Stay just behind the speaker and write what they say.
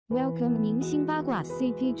Welcome 明星八卦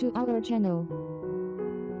CP to our channel。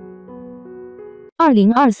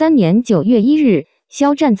2023年9月1日，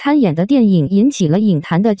肖战参演的电影引起了影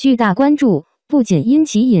坛的巨大关注，不仅因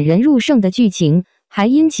其引人入胜的剧情，还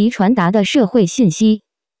因其传达的社会信息。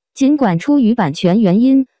尽管出于版权原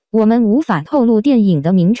因，我们无法透露电影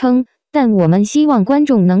的名称，但我们希望观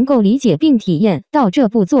众能够理解并体验到这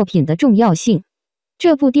部作品的重要性。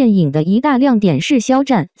这部电影的一大亮点是肖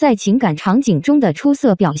战在情感场景中的出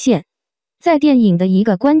色表现。在电影的一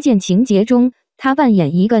个关键情节中，他扮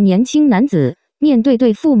演一个年轻男子，面对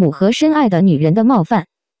对父母和深爱的女人的冒犯。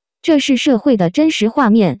这是社会的真实画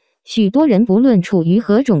面，许多人不论处于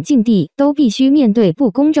何种境地，都必须面对不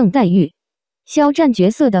公正待遇。肖战角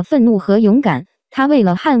色的愤怒和勇敢，他为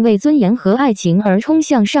了捍卫尊严和爱情而冲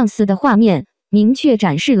向上司的画面，明确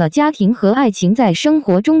展示了家庭和爱情在生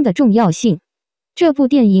活中的重要性。这部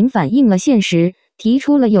电影反映了现实，提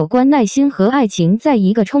出了有关耐心和爱情在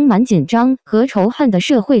一个充满紧张和仇恨的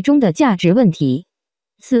社会中的价值问题。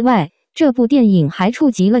此外，这部电影还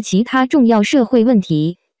触及了其他重要社会问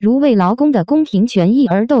题，如为劳工的公平权益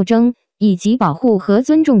而斗争，以及保护和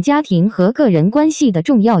尊重家庭和个人关系的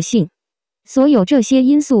重要性。所有这些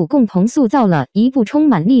因素共同塑造了一部充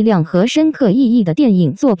满力量和深刻意义的电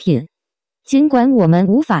影作品。尽管我们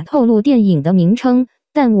无法透露电影的名称，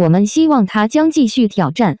但我们希望它将继续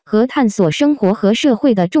挑战和探索生活和社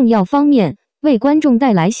会的重要方面，为观众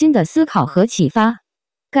带来新的思考和启发。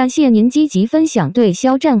感谢您积极分享对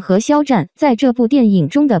肖战和肖战在这部电影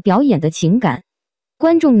中的表演的情感。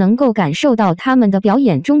观众能够感受到他们的表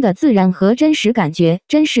演中的自然和真实感觉，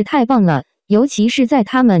真是太棒了，尤其是在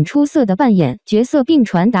他们出色的扮演角色并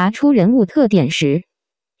传达出人物特点时。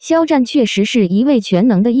肖战确实是一位全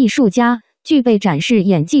能的艺术家，具备展示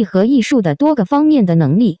演技和艺术的多个方面的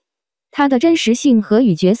能力。他的真实性和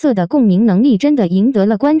与角色的共鸣能力真的赢得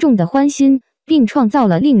了观众的欢心，并创造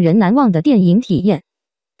了令人难忘的电影体验。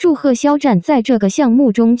祝贺肖战在这个项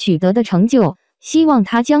目中取得的成就，希望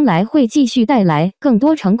他将来会继续带来更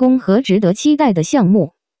多成功和值得期待的项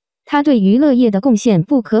目。他对娱乐业的贡献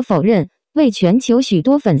不可否认，为全球许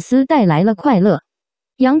多粉丝带来了快乐。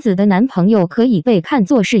杨紫的男朋友可以被看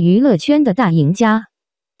作是娱乐圈的大赢家。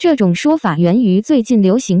这种说法源于最近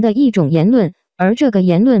流行的一种言论，而这个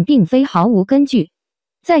言论并非毫无根据。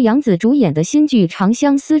在杨紫主演的新剧《长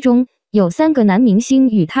相思》中，有3个男明星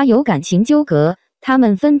与她有感情纠葛，他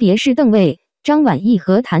们分别是邓为、张晚意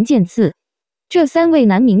和谭健次。这3位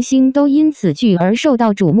男明星都因此剧而受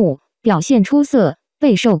到瞩目，表现出色，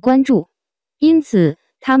备受关注。因此，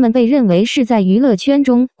他们被认为是在娱乐圈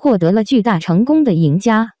中获得了巨大成功的赢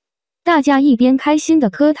家。大家一边开心的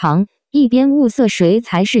磕糖，一边物色谁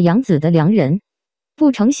才是杨紫的良人。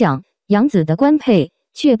不成想，杨紫的官配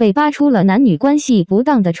却被扒出了男女关系不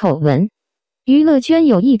当的丑闻。娱乐圈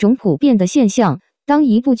有一种普遍的现象，当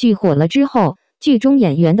一部剧火了之后，剧中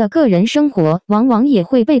演员的个人生活往往也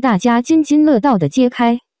会被大家津津乐道地揭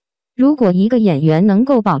开。如果一个演员能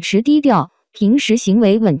够保持低调，平时行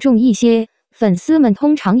为稳重一些，粉丝们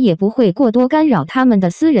通常也不会过多干扰他们的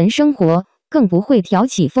私人生活，更不会挑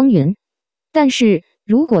起风云。但是，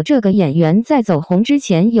如果这个演员在走红之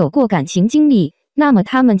前有过感情经历，那么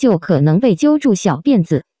他们就可能被揪住小辫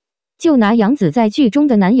子。就拿杨紫在剧中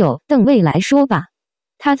的男友邓为来说吧，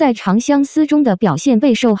他在《长相思》中的表现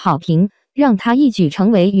备受好评，让他一举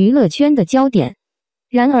成为娱乐圈的焦点。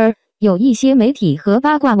然而，有一些媒体和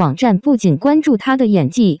八卦网站不仅关注他的演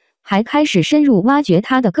技，还开始深入挖掘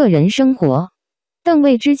他的个人生活。邓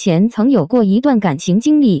为之前曾有过一段感情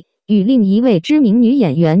经历，与另一位知名女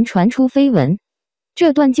演员传出绯闻。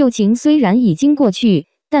这段旧情虽然已经过去，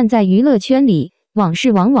但在娱乐圈里，往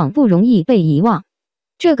事往往不容易被遗忘。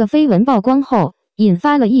这个绯闻曝光后，引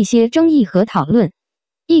发了一些争议和讨论。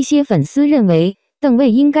一些粉丝认为，邓为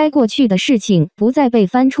应该过去的事情不再被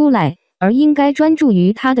翻出来，而应该专注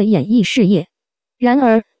于他的演艺事业。然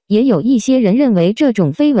而，也有一些人认为这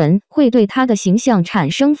种绯闻会对他的形象产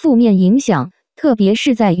生负面影响，特别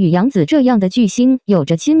是在与杨紫这样的巨星有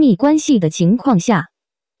着亲密关系的情况下。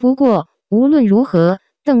不过，无论如何，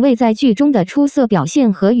邓为在剧中的出色表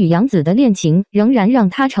现和与杨紫的恋情仍然让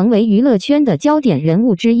他成为娱乐圈的焦点人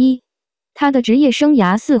物之一。他的职业生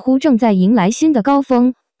涯似乎正在迎来新的高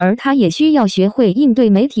峰，而他也需要学会应对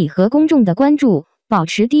媒体和公众的关注，保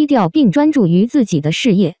持低调并专注于自己的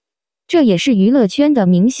事业。这也是娱乐圈的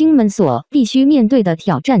明星们所必须面对的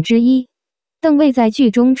挑战之一。邓为在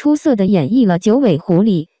剧中出色地演绎了九尾狐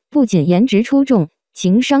狸，不仅颜值出众，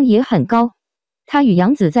情商也很高。他与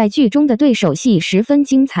杨紫在剧中的对手戏十分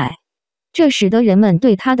精彩，这使得人们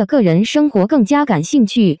对他的个人生活更加感兴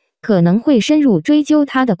趣，可能会深入追究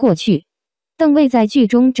他的过去。邓为在剧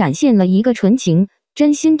中展现了一个纯情、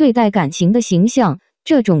真心对待感情的形象，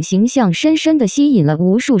这种形象深深地吸引了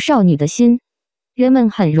无数少女的心。人们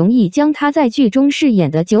很容易将他在剧中饰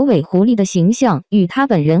演的九尾狐狸的形象与他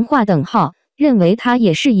本人划等号，认为他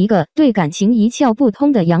也是一个对感情一窍不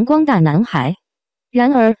通的阳光大男孩。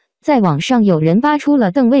然而，在网上有人扒出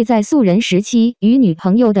了邓为在素人时期与女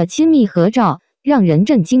朋友的亲密合照，让人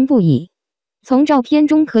震惊不已。从照片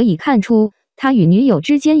中可以看出，他与女友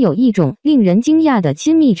之间有一种令人惊讶的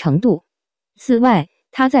亲密程度。此外，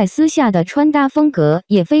他在私下的穿搭风格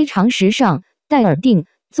也非常时尚，戴耳钉、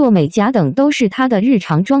做美甲等都是他的日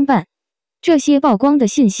常装扮。这些曝光的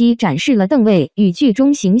信息展示了邓为与剧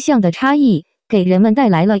中形象的差异，给人们带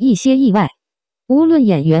来了一些意外。无论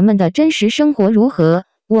演员们的真实生活如何，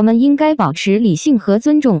我们应该保持理性和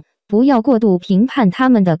尊重，不要过度评判他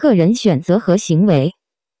们的个人选择和行为。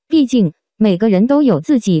毕竟，每个人都有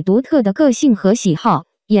自己独特的个性和喜好，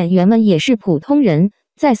演员们也是普通人，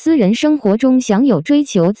在私人生活中享有追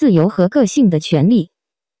求自由和个性的权利。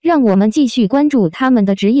让我们继续关注他们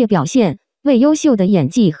的职业表现，为优秀的演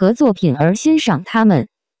技和作品而欣赏他们。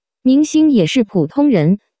明星也是普通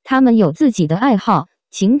人，他们有自己的爱好、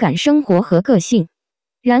情感生活和个性。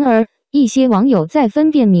然而，一些网友在分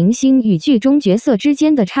辨明星与剧中角色之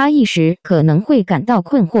间的差异时，可能会感到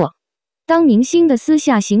困惑。当明星的私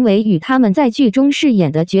下行为与他们在剧中饰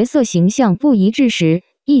演的角色形象不一致时，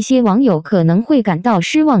一些网友可能会感到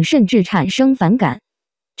失望，甚至产生反感。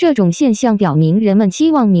这种现象表明，人们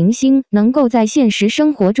期望明星能够在现实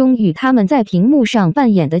生活中与他们在屏幕上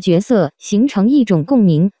扮演的角色形成一种共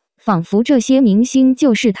鸣，仿佛这些明星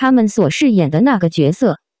就是他们所饰演的那个角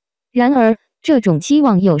色。然而，这种期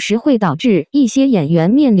望有时会导致一些演员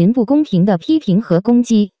面临不公平的批评和攻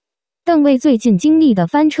击。邓为最近经历的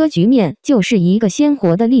翻车局面就是一个鲜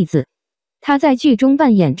活的例子。他在剧中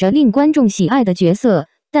扮演着令观众喜爱的角色，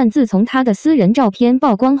但自从他的私人照片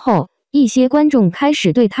曝光后，一些观众开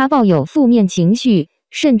始对他抱有负面情绪，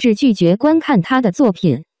甚至拒绝观看他的作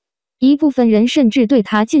品。一部分人甚至对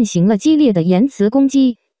他进行了激烈的言辞攻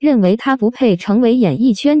击，认为他不配成为演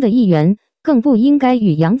艺圈的一员，更不应该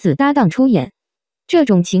与杨紫搭档出演。这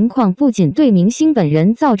种情况不仅对明星本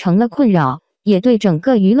人造成了困扰，也对整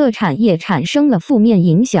个娱乐产业产生了负面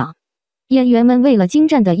影响。演员们为了精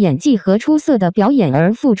湛的演技和出色的表演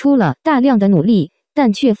而付出了大量的努力，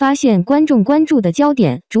但却发现观众关注的焦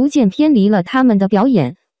点逐渐偏离了他们的表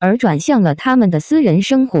演，而转向了他们的私人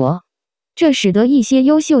生活。这使得一些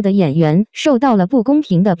优秀的演员受到了不公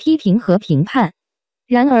平的批评和评判。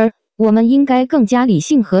然而，我们应该更加理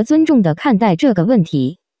性和尊重地看待这个问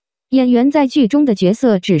题。演员在剧中的角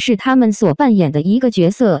色只是他们所扮演的一个角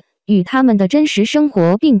色，与他们的真实生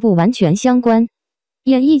活并不完全相关。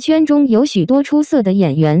演艺圈中有许多出色的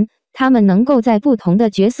演员，他们能够在不同的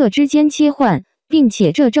角色之间切换，并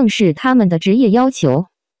且这正是他们的职业要求。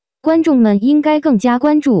观众们应该更加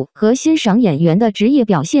关注和欣赏演员的职业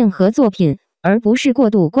表现和作品，而不是过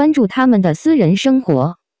度关注他们的私人生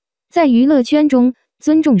活。在娱乐圈中，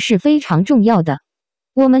尊重是非常重要的。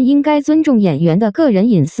我们应该尊重演员的个人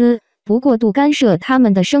隐私，不过度干涉他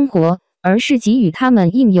们的生活，而是给予他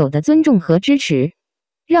们应有的尊重和支持。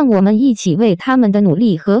让我们一起为他们的努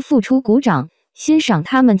力和付出鼓掌，欣赏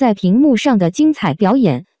他们在屏幕上的精彩表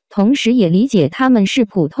演，同时也理解他们是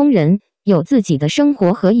普通人，有自己的生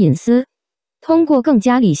活和隐私。通过更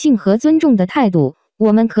加理性和尊重的态度，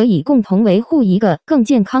我们可以共同维护一个更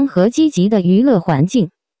健康和积极的娱乐环境。